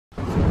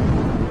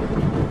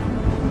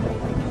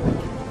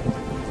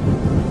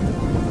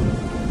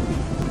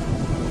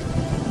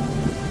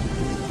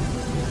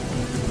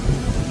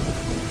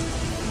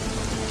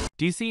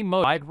DC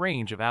motor wide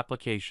range of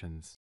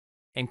applications,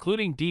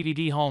 including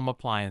DVD home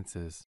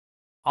appliances,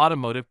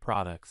 automotive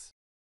products,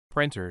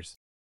 printers,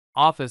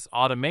 office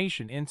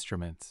automation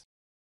instruments,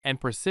 and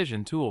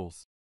precision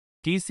tools.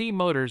 DC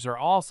motors are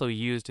also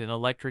used in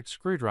electric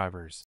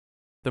screwdrivers.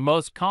 The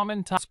most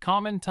common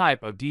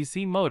type of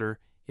DC motor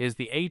is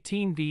the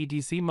 18V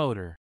DC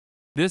motor.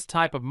 This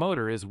type of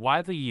motor is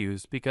widely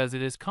used because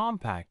it is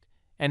compact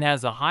and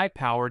has a high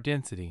power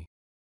density.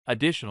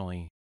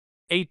 Additionally,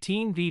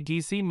 18V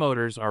DC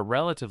motors are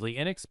relatively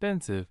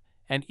inexpensive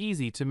and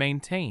easy to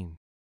maintain.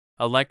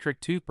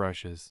 Electric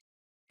toothbrushes,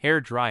 hair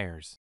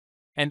dryers,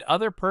 and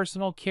other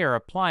personal care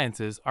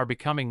appliances are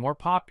becoming more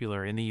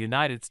popular in the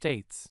United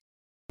States.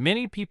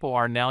 Many people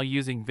are now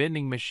using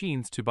vending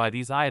machines to buy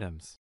these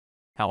items.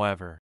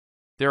 However,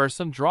 there are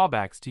some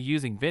drawbacks to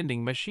using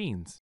vending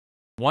machines.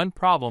 One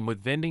problem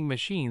with vending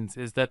machines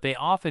is that they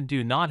often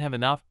do not have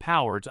enough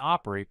power to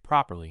operate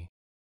properly.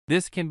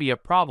 This can be a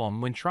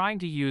problem when trying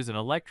to use an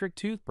electric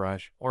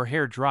toothbrush or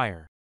hair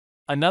dryer.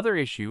 Another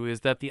issue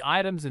is that the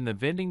items in the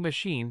vending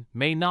machine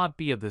may not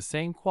be of the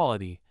same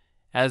quality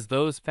as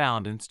those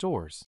found in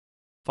stores.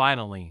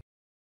 Finally,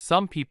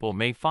 some people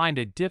may find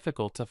it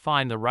difficult to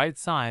find the right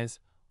size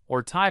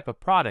or type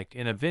of product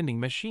in a vending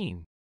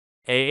machine.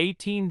 A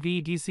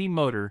 18V DC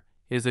motor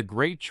is a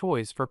great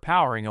choice for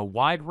powering a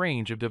wide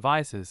range of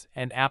devices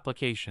and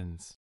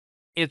applications.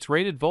 Its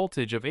rated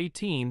voltage of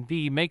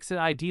 18V makes it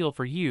ideal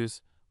for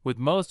use with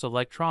most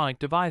electronic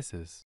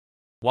devices,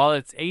 while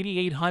its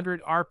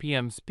 8800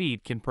 RPM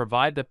speed can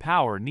provide the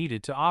power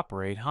needed to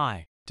operate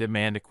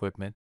high-demand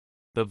equipment.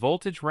 The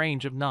voltage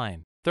range of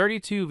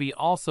 932V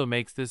also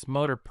makes this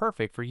motor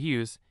perfect for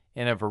use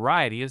in a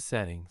variety of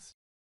settings.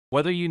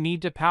 Whether you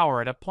need to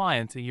power an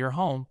appliance in your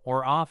home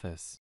or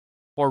office,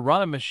 or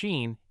run a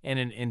machine in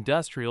an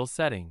industrial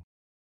setting.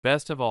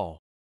 Best of all,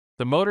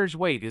 the motor's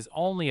weight is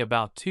only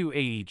about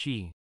 280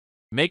 g,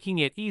 making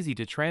it easy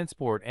to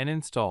transport and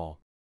install.